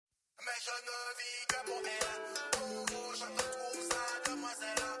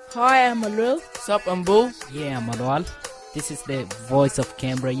Hi, I'm Alril. Sup, I'm Bull. Yeah, I'm Manuel. This is the voice of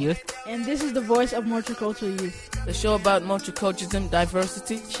Canberra youth. And this is the voice of multicultural youth. The show about multiculturalism,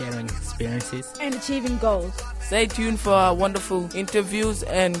 diversity, Sharing experiences. And achieving goals. Stay tuned for our wonderful interviews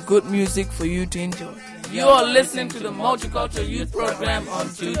and good music for you to enjoy. You are listening to the Multicultural Youth Program on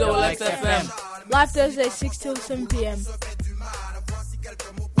 2XX FM. Live Thursday, 6 till 7 p.m.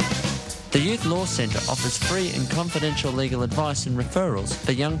 The Youth Law Centre offers free and confidential legal advice and referrals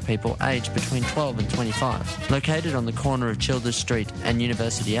for young people aged between 12 and 25. Located on the corner of Childers Street and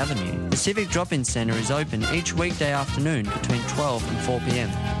University Avenue, the Civic Drop-In Centre is open each weekday afternoon between 12 and 4 p.m.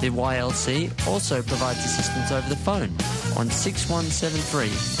 The YLC also provides assistance over the phone on 6173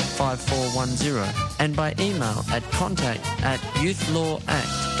 5410 and by email at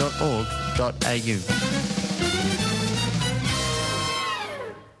contact@youthlawact.org.au.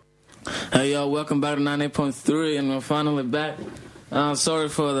 Hey, y'all, welcome back to 98.3, and we're finally back. Sorry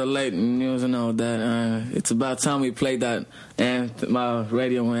for the late news and all that. It's about time we played that my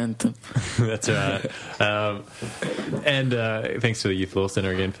radio anthem. That's all right. And thanks to the Youth Law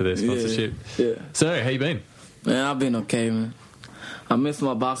Centre again for their sponsorship. Yeah. So, how you been? Man, I've been okay, man. I missed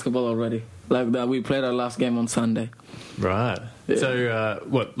my basketball already. Like that, we played our last game on Sunday. Right. Yeah. So,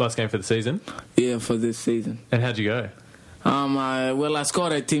 last game for the season? Yeah, for this season. And how'd you go? I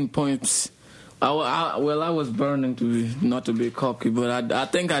scored 18 points. I was burning not to be cocky, but I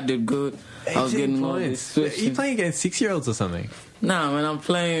think I did good. I was getting all these switches. Are you playing against 6-year-olds or something? Nah, man, I'm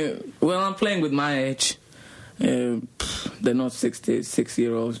playing with my age. They're not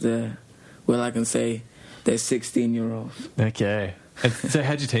 6-year-olds. I can say they're 16-year-olds. Okay. And so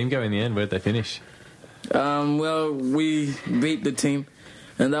how'd your team go in the end? Where'd they finish? We beat the team,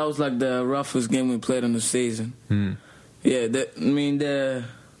 and that was like the roughest game we played in the season. Yeah,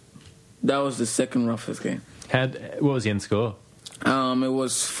 that was the second roughest game. What was the end score? It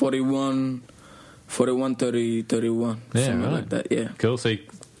was 41-30-31. Yeah, something right. like that. Yeah. Cool. So you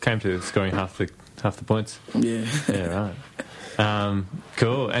came to scoring half the points. Yeah. Yeah, right.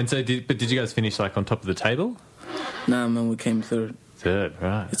 Cool. And so, did you guys finish like on top of the table? Nah, man, we came third. Third,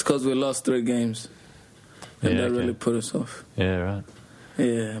 right. It's because we lost 3 games, and that really put us off. Yeah, right.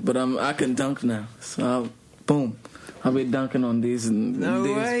 Yeah, but I can dunk now, so I'll be dunking on these. No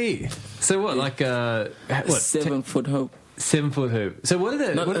way. So what, like 7-foot hoop. 7-foot hoop. So what are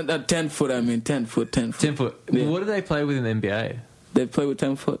they? Not 10 foot. I mean 10 foot. 10 foot. 10 foot. Yeah. What do they play with in the NBA? They play with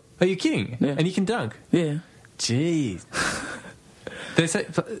 10 foot. Are you kidding? Yeah. And you can dunk? Yeah. Jeez. They say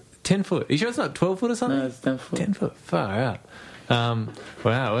 10 foot. Are you sure it's not 12 foot or something? No, it's 10 foot. 10 foot. Far out. Wow.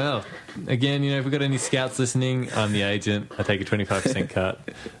 Well, again, if we've got any scouts listening, I'm the agent. I take a 25% cut.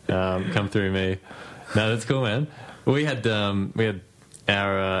 Come through me. No, that's cool, man. We had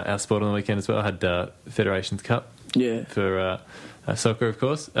our sport on the weekend as well. I had Federations Cup. Yeah. For soccer, of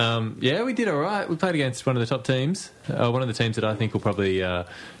course. We did all right. We played against one of the top teams. One of the teams that I think will probably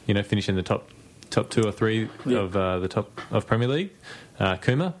finish in the top 2 or 3 of the top of Premier League.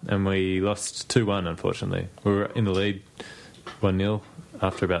 Cooma, and we lost 2-1. Unfortunately, we were in the lead 1-0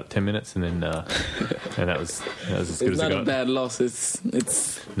 after about 10 minutes, and then and that was as good as it got. It's not a bad loss. It's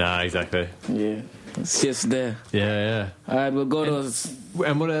Nah, exactly. Yeah. It's just there. Yeah. All right, we'll go to...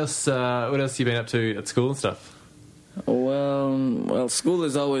 And what else? What else have you been up to at school and stuff? Well, school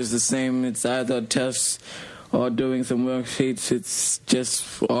is always the same. It's either tests or doing some worksheets. It's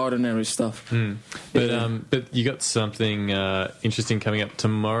just ordinary stuff. But you got something interesting coming up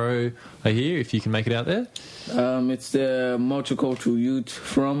tomorrow, I hear, if you can make it out there? It's the Multicultural Youth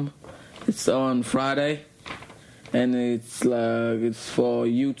Forum. It's on Friday, and it's for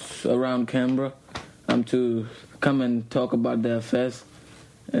youths around Canberra. To come and talk about their affairs,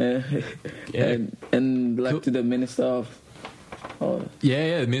 and cool. To the Minister of...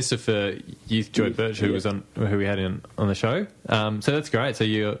 the Minister for Youth, Joy Birch, who we had on the show. So that's great. So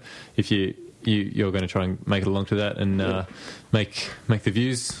you're going to try and make it along to that and make your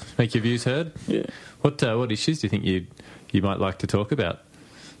views heard. Yeah. What issues do you think you might like to talk about?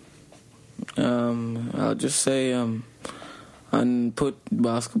 I'll just say and put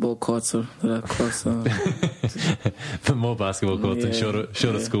basketball courts across. But more basketball courts and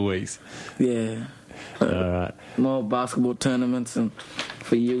shorter school weeks. Yeah. All right. More basketball tournaments and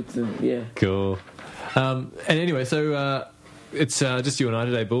for youth. Cool. And anyway, so it's just you and I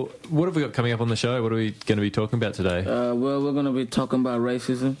today, Bull. What have we got coming up on the show? What are we going to be talking about today? We're going to be talking about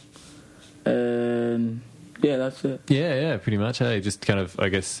racism. And... yeah, that's it. Yeah, pretty much. Hey, just kind of, I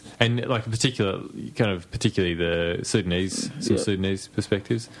guess, and like particularly the Sudanese, Sudanese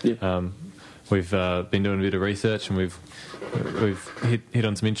perspectives. Yeah. we've been doing a bit of research and we've hit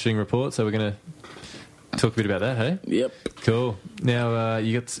on some interesting reports. So we're going to talk a bit about that, hey? Yep. Cool. Now, what do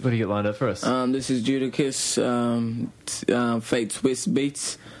you get lined up for us? This is Judicus, Fate Swiss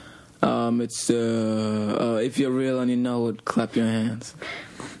Beats. It's if you're real and you know it, clap your hands.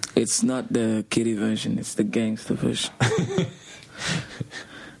 It's not the kiddie version, it's the gangster version.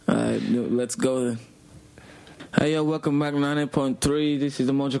 Alright, let's go then. Hey yo, welcome back 98.3. This is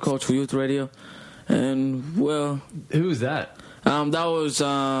the Multicultural Youth Radio. And well, who was that? That was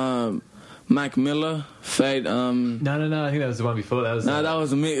Mac Miller, Fate. No. I think that was the one before. That was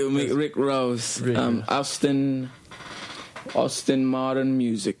Rick Rose. Rick Rose. Austin Martin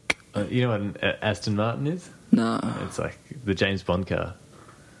Music. You know what an Aston Martin is? Nah. It's like the James Bond car.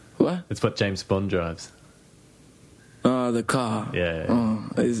 What? It's what James Bond drives. The car. Yeah. Oh, all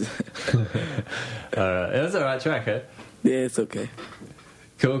right. It was the right track, eh? Yeah, it's okay.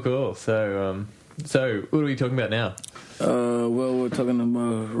 Cool. So what are we talking about now? Well, we're talking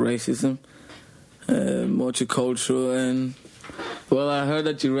about racism, multicultural, and well, I heard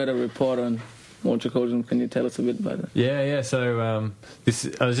that you read a report on multicultural. Can you tell us a bit about it? Yeah. So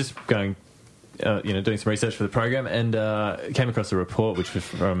I was just going, doing some research for the program, and came across a report which was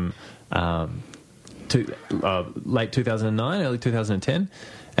from late 2009, early 2010,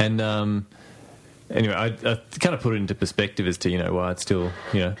 and anyway, I kind of put it into perspective as to why it's still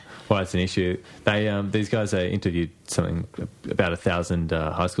why it's an issue. These guys interviewed something about 1,000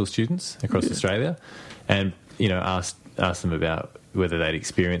 high school students across Australia, and asked them about whether they'd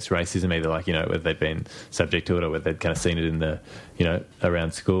experienced racism, either whether they'd been subject to it or whether they'd kind of seen it in the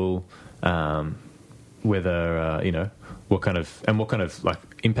around school, whether what kind of like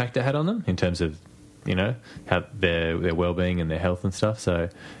impact it had on them in terms of how their well-being and their health and stuff. So,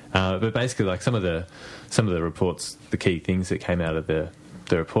 but basically, like some of the reports, the key things that came out of the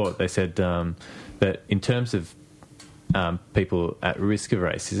report, they said that in terms of people at risk of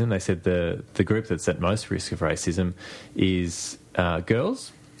racism, they said the group that's at most risk of racism is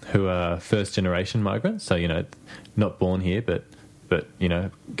girls who are first-generation migrants. So not born here, but go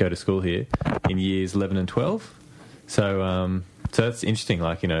to school here in years 11 and 12. So that's interesting.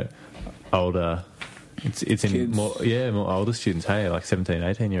 Like older. It's in more older students, like 17,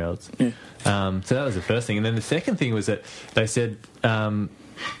 18-year-olds. Yeah. So that was the first thing. And then the second thing was that they said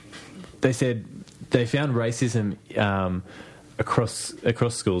they found racism across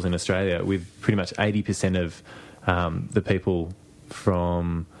schools in Australia, with pretty much 80% of the people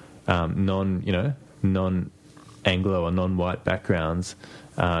from non-Anglo or non-white backgrounds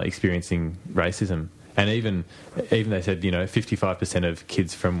experiencing racism. And even they said 55% of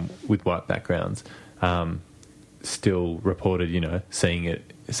kids with white backgrounds still reported seeing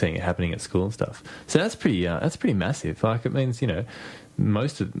it happening at school and stuff. So that's pretty massive. Like it means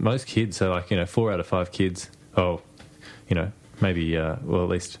most kids, so 4 out of 5 kids, maybe at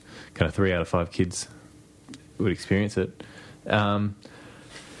least kind of 3 out of 5 kids would experience it. And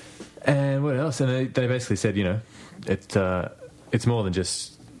what else? And they basically said it's more than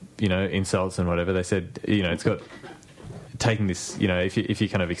just insults and whatever. They said it's got taking this if you're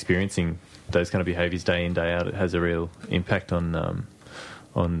kind of experiencing those kind of behaviours day in, day out, it has a real impact on the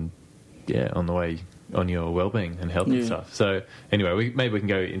way, on your well-being and health and stuff. So anyway, maybe we can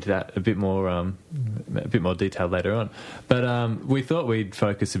go into that a bit more detail later on. But we thought we'd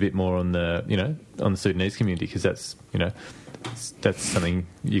focus a bit more on the on the Sudanese community, because that's something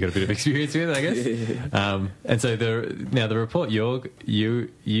you got a bit of experience with, I guess. And so the report you've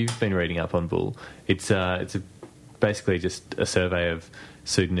been reading up on, Bull, it's basically just a survey of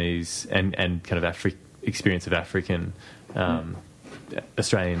Sudanese and kind of experience of African,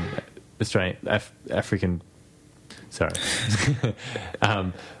 African. Sorry,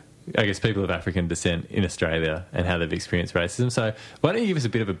 I guess people of African descent in Australia and how they've experienced racism. So why don't you give us a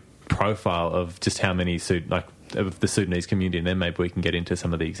bit of a profile of just how many of the Sudanese community, and then maybe we can get into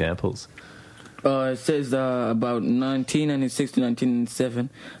some of the examples. It says about 1996 to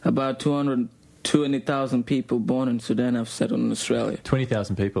 1997, about 220,000 people born in Sudan have settled in Australia.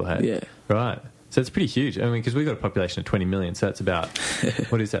 20,000 people, hey? Yeah. Right. So it's pretty huge. I mean, because we've got a population of 20 million, so that's about,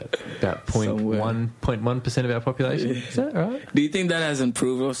 what is that? About 0.1% of our population? Is that right? Do you think that has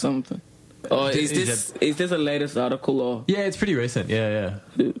improved or something? Or is this a latest article? Or? Yeah, it's pretty recent. Yeah.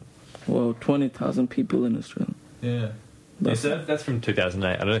 Well, 20,000 people in Australia. Yeah. That's from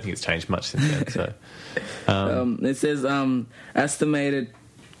 2008. I don't think it's changed much since then. So, it says estimated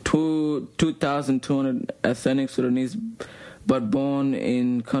 2,200 ethnic Sudanese, but born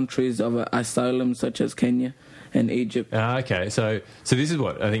in countries of asylum such as Kenya and Egypt. Okay, so this is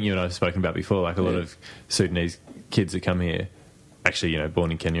what I think you and I have spoken about before. Like a lot of Sudanese kids that come here actually,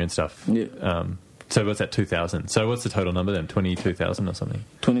 born in Kenya and stuff. Yeah. So what's that, 2,000? So what's the total number then? 22,000 or something?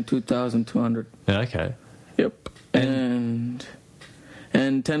 22,200. Yeah, okay. Yep. And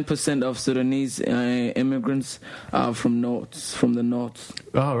 10% of Sudanese immigrants are from the north.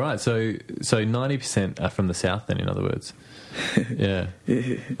 Oh, right. So 90% are from the south then, in other words. Yeah.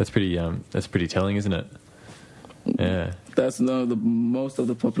 That's pretty telling, isn't it? Yeah. That's most of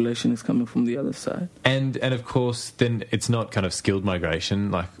the population is coming from the other side. And of course, then it's not kind of skilled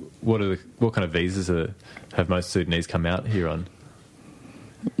migration. Like, what kind of visas have most Sudanese come out here on?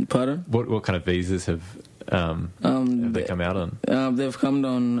 Pardon? What kind of visas have they come out on? They've come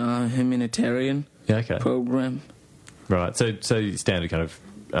on humanitarian program. Right. So standard kind of,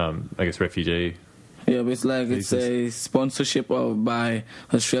 I guess, refugee. Yeah, but it's a sponsorship by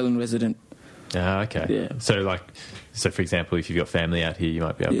Australian resident. Ah, okay. Yeah. So for example, if you've got family out here, you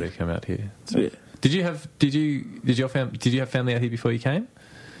might be able to come out here. So, yeah. Did you have family out here before you came?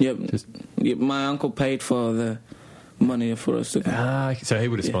 Yep. Yep. My uncle paid for the money for us to come. Ah, so he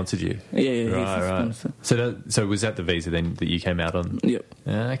would have sponsored you. Yeah. Right. So was that the visa then that you came out on? Yep.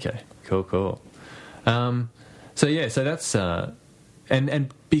 Ah, okay. Cool. So that's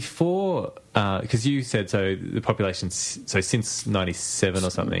and before, because you said so the population since 97 or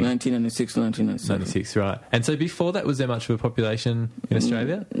something. 1996 to 1997. 96, right. And so before that, was there much of a population in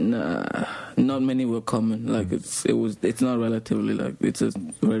Australia? Nah, not many were common. Like it's not relatively, like it's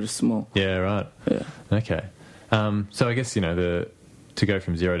very small. Yeah, right. Yeah. Okay. So I guess to go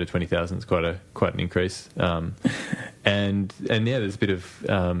from 0 to 20,000 is quite an increase. And yeah, there's a bit of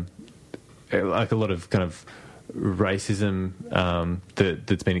like a lot of kind of racism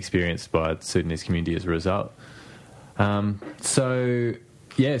that's been experienced by the Sudanese community as a result. So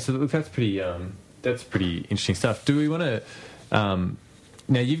look, that's pretty interesting stuff. Do we want to?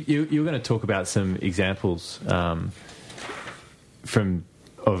 Now you're going to talk about some examples of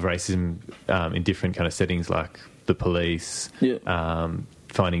racism in different kind of settings, like the police,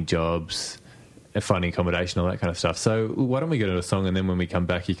 finding jobs, finding accommodation, all that kind of stuff. So why don't we go to a song, and then when we come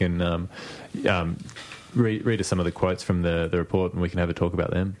back, you can read us some of the quotes from the report, and we can have a talk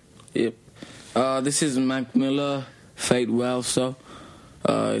about them. Yep. This is Mac Miller, Fate Well. So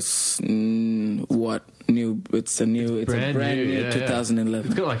it's what new? It's a brand new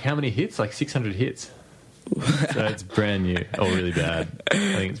 2011. It's got like how many hits? Like 600 hits. So it's brand new. Oh, really bad. I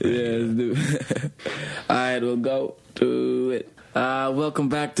think it's brand new. All right, we'll go to it. Welcome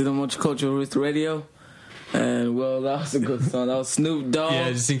back to the Multicultural Roots Radio. And well, that was a good song. That was Snoop Dogg. Yeah,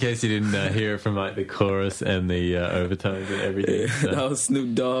 just in case you didn't hear it from like the chorus and the overtones and everything. Yeah, so. That was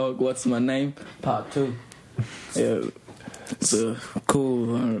Snoop Dogg. What's My Name? Part 2. Yeah, it's a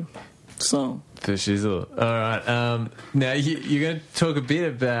cool song. For shizzle. All right. Now you're going to talk a bit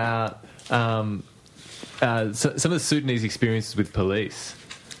about some of the Sudanese experiences with police.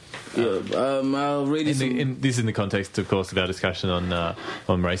 I'll read you this is in the context, of course, of our discussion on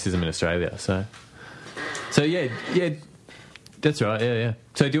racism in Australia. So yeah, that's right. Yeah.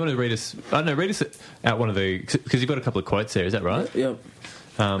 So do you want to read us? I don't know. Read us out one of the, because you've got a couple of quotes there. Is that right? Yep.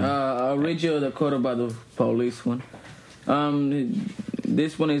 I'll read you the quote about the police one.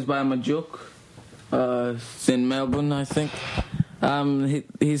 This one is by Majuk. It's in Melbourne, I think.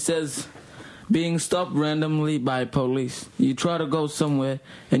 He says, being stopped randomly by police. You try to go somewhere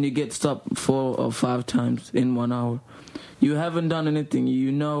and you get stopped 4 or 5 times in 1 hour. You haven't done anything.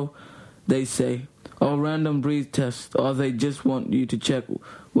 They say, random breathe test, or they just want you to check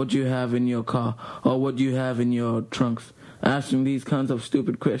what you have in your car or what you have in your trunks. Asking these kinds of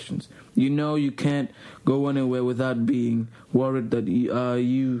stupid questions. You can't go anywhere without being worried that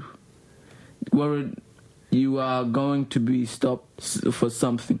you are going to be stopped for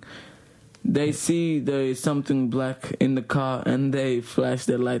something. They see there is something black in the car and they flash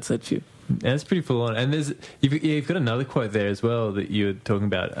their lights at you. Yeah, that's pretty full on. And you've got another quote there as well that you were talking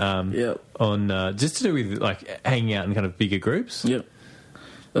about on just to do with like hanging out in kind of bigger groups. Yep.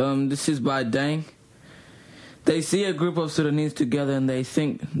 This is by Dang. They see a group of Sudanese together and they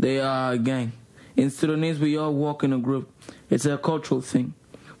think they are a gang. In Sudanese, we all walk in a group. It's a cultural thing.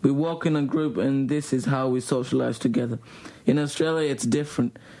 We walk in a group and this is how we socialize together. In Australia, it's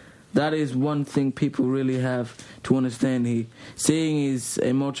different. That is one thing people really have to understand here. Seeing is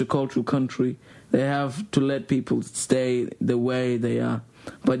a multicultural country. They have to let people stay the way they are.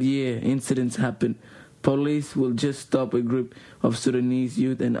 But yeah, incidents happen. Police will just stop a group of Sudanese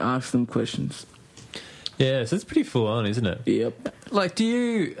youth and ask them questions. Yeah, so it's pretty full on, isn't it? Yep. Like,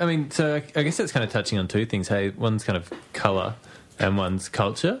 so I guess that's kind of touching on 2 things. Hey, one's kind of colour and one's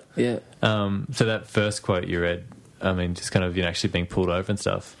culture. Yeah. So that first quote you read, I mean, just kind of actually being pulled over and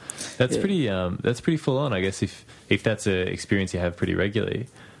stuff. That's pretty full on, I guess. If that's an experience you have pretty regularly.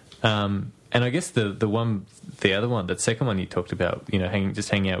 And I guess the other one, that second one you talked about,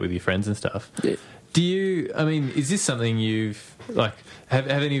 hanging out with your friends and stuff. Yeah. Do you? I mean, is this something you've have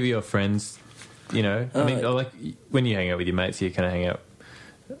any of your friends? When you hang out with your mates, you kind of hang out.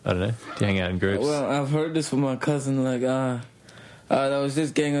 I don't know. Do you hang out in groups? Well, I've heard this from my cousin. There was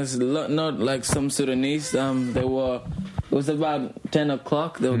this gang of not like some Sudanese. It was about 10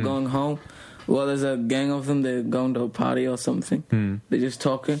 o'clock. They were going home. Well, there's a gang of them. They're going to a party or something. They're just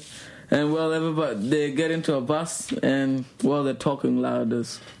talking, and they get into a bus, and they're talking loud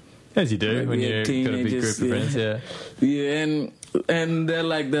as you do when you've got a big group of friends. Yeah, and they're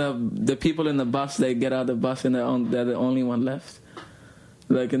like the people in the bus. They get out of the bus, and they're the only one left.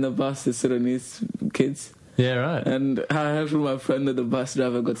 Like in the bus, the Sudanese kids. Yeah, right. And I heard from my friend that the bus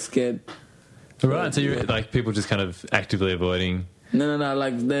driver got scared. Right, so you're people just kind of actively avoiding. No.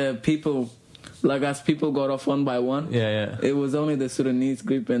 Like the people, as people got off one by one. Yeah. It was only the Sudanese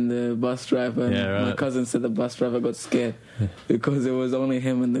group and the bus driver. And right. My cousin said the bus driver got scared because it was only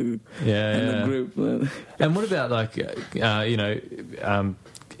him and the group. And what about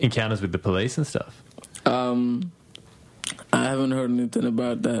encounters with the police and stuff? I haven't heard anything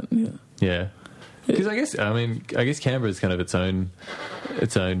about that. Yeah. Yeah. Because I guess Canberra is kind of its own.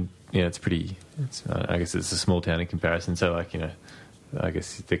 It's pretty. I guess it's a small town in comparison. So I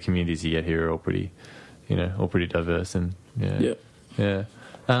guess the communities you get here are all pretty, all pretty diverse and yeah.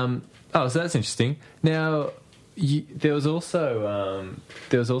 So that's interesting. Now, there was also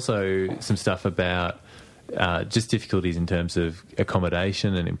some stuff about just difficulties in terms of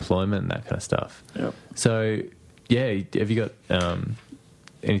accommodation and employment and that kind of stuff. Yep. So have you got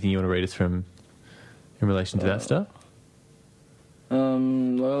anything you want to read us from in relation to that stuff?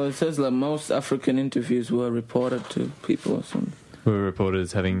 Well, it says that most African interviews were reported to people or something. Who were reported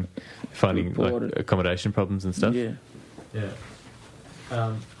as finding accommodation problems and stuff? Yeah.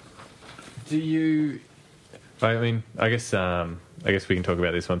 Do you? I guess we can talk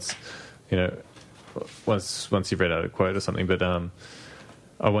about this once you've read out a quote or something. But I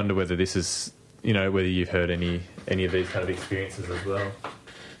wonder whether this is whether you've heard any of these kind of experiences as well.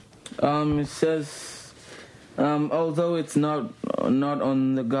 It says. Although it's not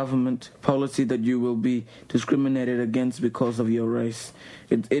on the government policy that you will be discriminated against because of your race,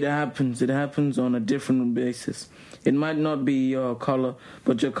 it happens. It happens on a different basis. It might not be your color,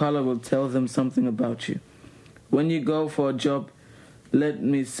 but your color will tell them something about you. When you go for a job, let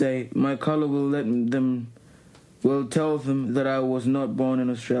me say, my color will tell them that I was not born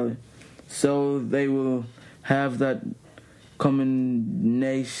in Australia, so they will have that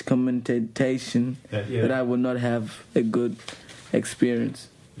commentation that I would not have a good experience.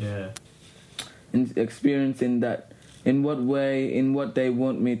 Yeah. Experience in that, in what way, in what they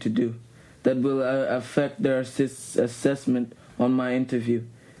want me to do, that will affect their assessment on my interview.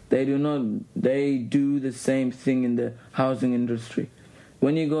 They do the same thing in the housing industry.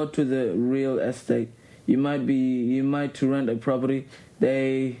 When you go to the real estate, you might to rent a property.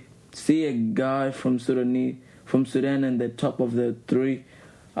 They see a guy from Sudan, and the top of the three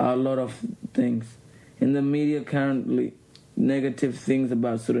are a lot of things. In the media currently, negative things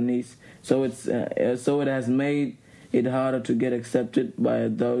about Sudanese. So it has made it harder to get accepted by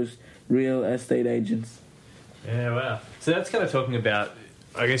those real estate agents. Yeah, wow. So that's kind of talking about,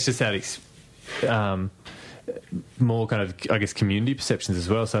 I guess, just that more kind of, I guess, community perceptions as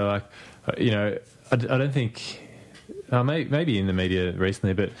well. So, I don't think, maybe in the media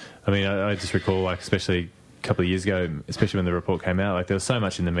recently, but I just recall, especially a couple of years ago, especially when the report came out, there was so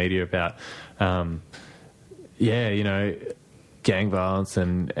much in the media about, gang violence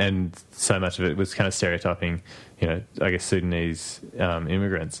and so much of it was kind of stereotyping, I guess, Sudanese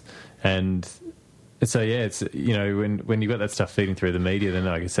immigrants. And so, it's, when you've got that stuff feeding through the media, then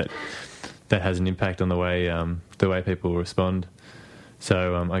I guess that has an impact on the way people respond.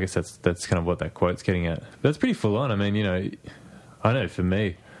 So I guess that's kind of what that quote's getting at. But that's pretty full on. I know for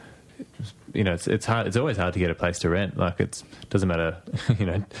me, it's hard. It's always hard to get a place to rent. It doesn't matter,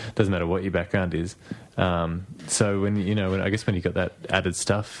 doesn't matter what your background is. So when I guess when you got that added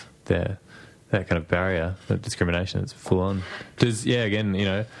stuff there, that kind of barrier, that discrimination, it's full on. Have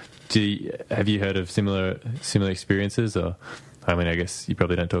you heard of similar experiences? Or I guess you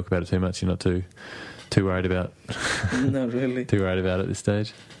probably don't talk about it too much. You're not too worried about. Not really. Too worried about it at this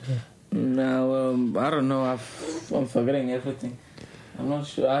stage. No, I don't know. I'm forgetting everything. I'm not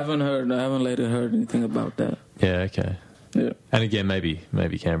sure. I haven't later heard anything about that. Yeah. Okay. Yeah. And again, maybe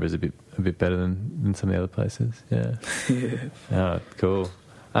Canberra's a bit better than some of the other places. Yeah. Yeah. Oh, cool.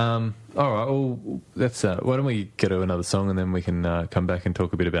 All right. Well, that's. Why don't we go to another song and then we can come back and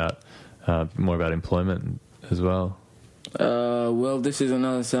talk a bit about more about employment as well. Well, this is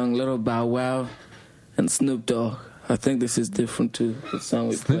another song, Little Bow Wow and Snoop Dogg. I think this is different to the song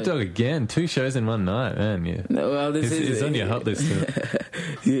we Snoop played. Dogg again, 2 shows in one night, man. Yeah. No, well, this is it's on your hot list.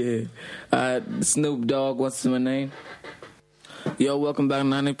 Yeah. Snoop Dogg, what's my name? Yo, welcome back to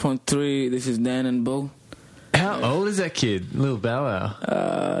 90.3. This is Dan and Bo. How old is that kid, Lil Bow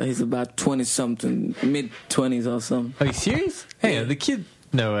Wow? He's about 20-something, mid-20s or something. Are you serious? Hang on, the kid...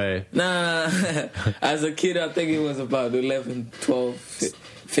 No way. Nah. As a kid, I think he was about 11, 12,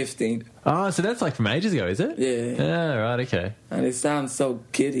 15. Oh, so that's like from ages ago, is it? Yeah. Ah, right, okay. And it sounds so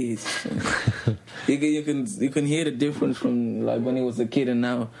kiddie. you can hear the difference from like when he was a kid and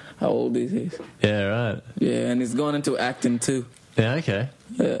now how old he is. Yeah, right. Yeah, and he's going into acting too. Yeah, okay.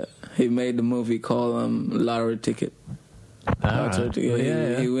 Yeah, he made the movie called Lottery Ticket. All right.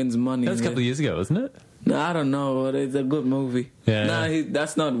 He wins money. That was a couple of years ago, wasn't it? No, I don't know, but it's a good movie. Yeah. Nah,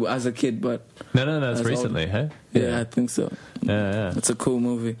 that's not as a kid, but... No, it's recently, hey? Yeah, I think so. Yeah. It's a cool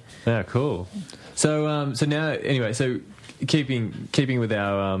movie. Yeah, cool. So now, anyway, so keeping with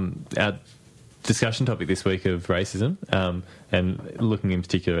our discussion topic this week of racism, and looking in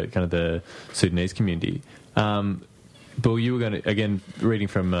particular at kind of the Sudanese community, Bill, you were going to, again, reading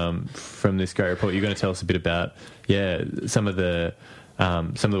from this great report, you're going to tell us a bit about, some of the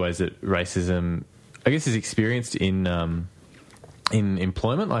ways that racism, I guess, is experienced in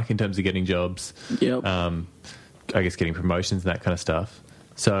employment, like in terms of getting jobs. Yep. I guess getting promotions and that kind of stuff.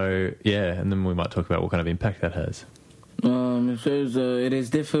 So and then we might talk about what kind of impact that has. It says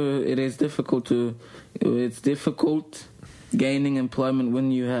it's difficult gaining employment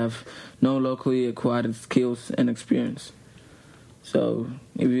when you have no locally acquired skills and experience. So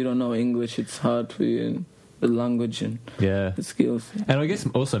if you don't know English, it's hard for you. The language and the skills. And I guess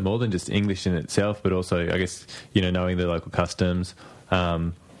also more than just English in itself, but also, I guess, knowing the local customs,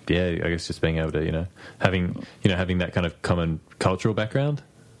 I guess just being able to, having that kind of common cultural background.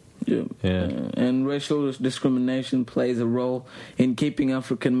 Yeah. And racial discrimination plays a role in keeping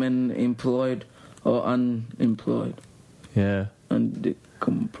African men employed or unemployed. Yeah.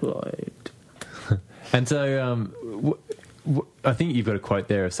 Underemployed. And so, I think you've got a quote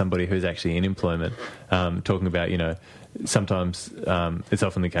there of somebody who's actually in employment, talking about, sometimes it's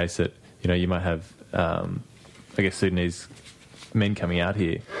often the case that, you might have, I guess, Sudanese men coming out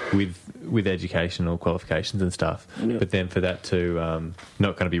here with educational qualifications and stuff, but then for that to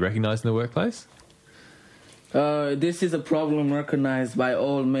not kind of be recognised in the workplace? This is a problem recognised by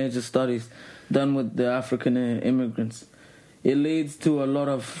all major studies done with the African immigrants. It leads to a lot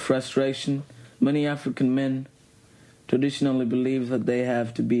of frustration. Many African men traditionally believe that they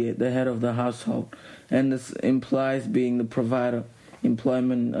have to be the head of the household, and this implies being the provider.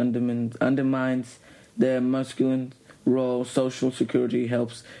 Employment undermines their masculine role. Social security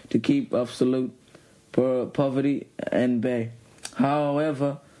helps to keep absolute poverty at bay.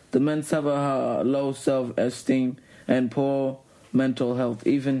 However, the men suffer low self-esteem and poor mental health.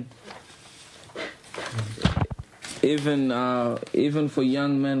 Even for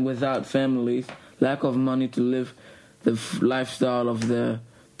young men without families, lack of money to live the lifestyle of their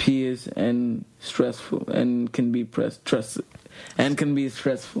peers and stressful and can be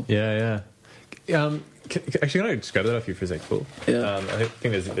stressful. Yeah. Actually, can I just grab that off you for a sec, Paul? Yeah. I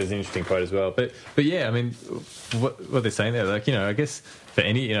think there's an interesting quote as well. But yeah, I mean, what they're saying there, like, I guess for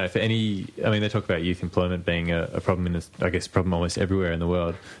any, I mean, they talk about youth employment being a problem in this, I guess, problem almost everywhere in the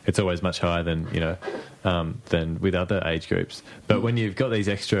world. It's always much higher than, than with other age groups. But when you've got these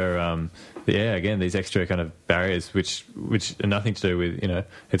extra, these extra kind of barriers, which are nothing to do with,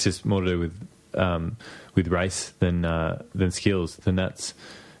 it's just more to do with race than skills, then that's,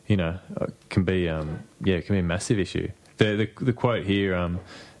 can be a massive issue. The quote here,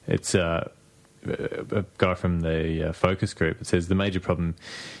 it's a guy from the focus group. It says, the major problem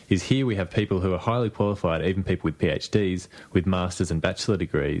is here we have people who are highly qualified, even people with PhDs, with masters and bachelor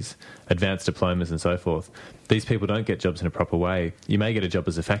degrees, advanced diplomas and so forth. These people don't get jobs in a proper way. You may get a job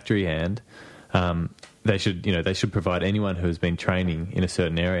as a factory hand. They should provide anyone who has been training in a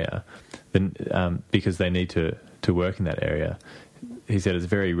certain area, then because they need to work in that area. He said it's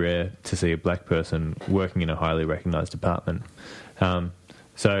very rare to see a black person working in a highly recognised department.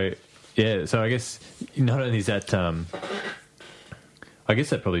 So I guess not only is that, I guess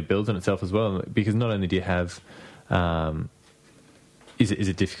that probably builds on itself as well, because not only do you have, is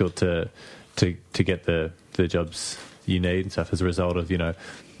it difficult to get the jobs you need and stuff as a result of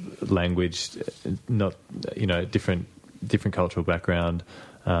language, not different cultural background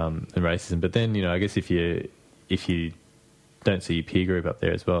and racism. But then I guess if you don't see your peer group up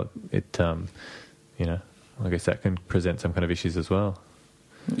there as well, it you know, I guess that can present some kind of issues as well.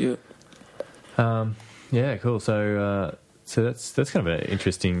 Yeah. Yeah, cool. So that's kind of an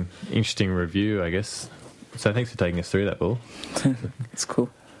interesting review, I guess. So thanks for taking us through that, Bull. It's cool.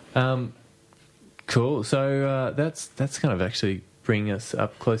 Cool. So that's kind of actually bringing us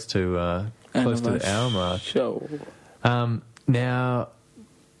up close to the hour mark. Show. Now,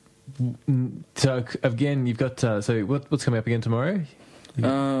 so again, you've got so what's coming up again tomorrow?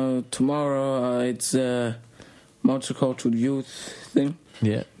 Tomorrow it's multicultural youth thing.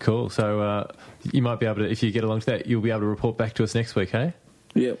 Yeah, cool. So you might be able to, if you get along to that, you'll be able to report back to us next week, hey?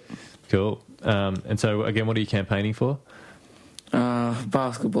 Yep. Cool. And so again, what are you campaigning for?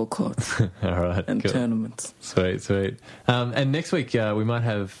 Basketball courts. All right. And cool. tournaments. Sweet. And next week we might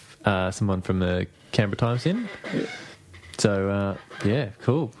have someone from the Canberra Times in. Yeah. So yeah,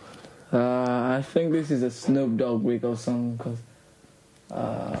 cool. I think this is a Snoop Dogg week or something because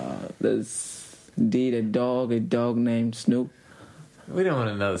there's indeed a dog named Snoop. We don't want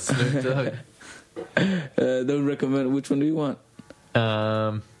another Snoop Dogg. Don't recommend. Which one do you want?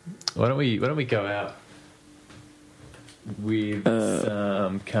 Why don't we go out with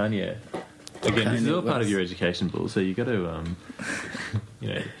Kanye? Again, this is all part of your education, Bull. So you got to,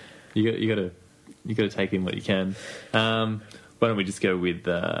 you got to take in what you can. Why don't we just go with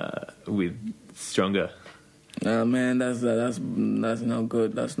Stronger? Man, that's no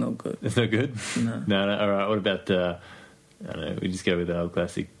good. That's no good. That's no good. No. All right. What about I don't know. We just go with the old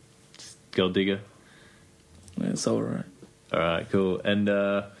classic, just Gold Digger. It's all right. All right. Cool. And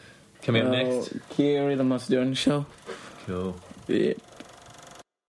coming up next, Kiri, the Macedonian show. Cool. Yeah.